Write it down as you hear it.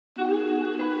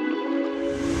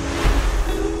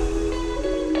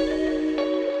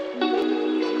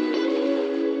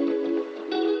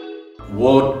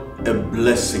What a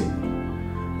blessing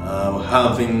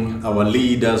having our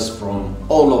leaders from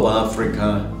all over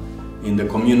Africa in the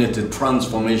community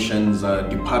transformations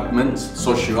departments,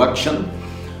 social action,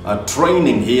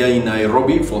 training here in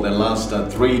Nairobi for the last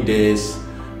 3 days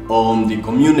on the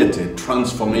community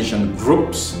transformation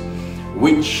groups,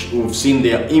 which we've seen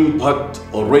their impact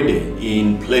already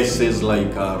in places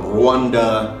like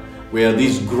Rwanda, where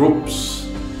these groups,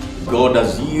 God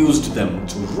has used them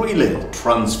to really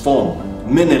transform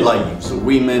many lives,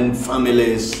 women,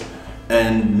 families,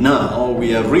 and now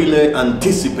we are really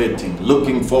anticipating,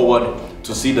 looking forward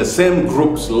to see the same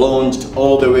groups launched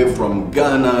all the way from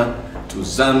Ghana to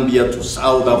Zambia to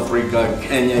South Africa,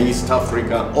 Kenya, East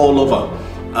Africa, all over.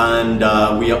 And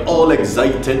we are all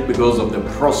excited because of the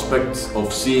prospects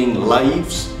of seeing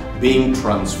lives being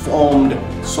transformed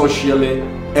socially,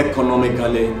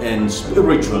 economically, and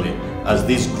spiritually as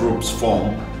these groups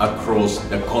form across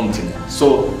the continent.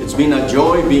 So it's been a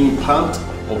joy being part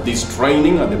of this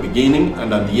training at the beginning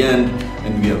and at the end,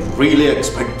 and we are really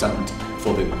expectant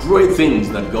for the great things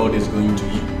that God is going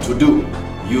to do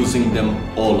using them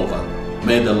all over.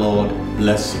 May the Lord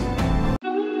bless you.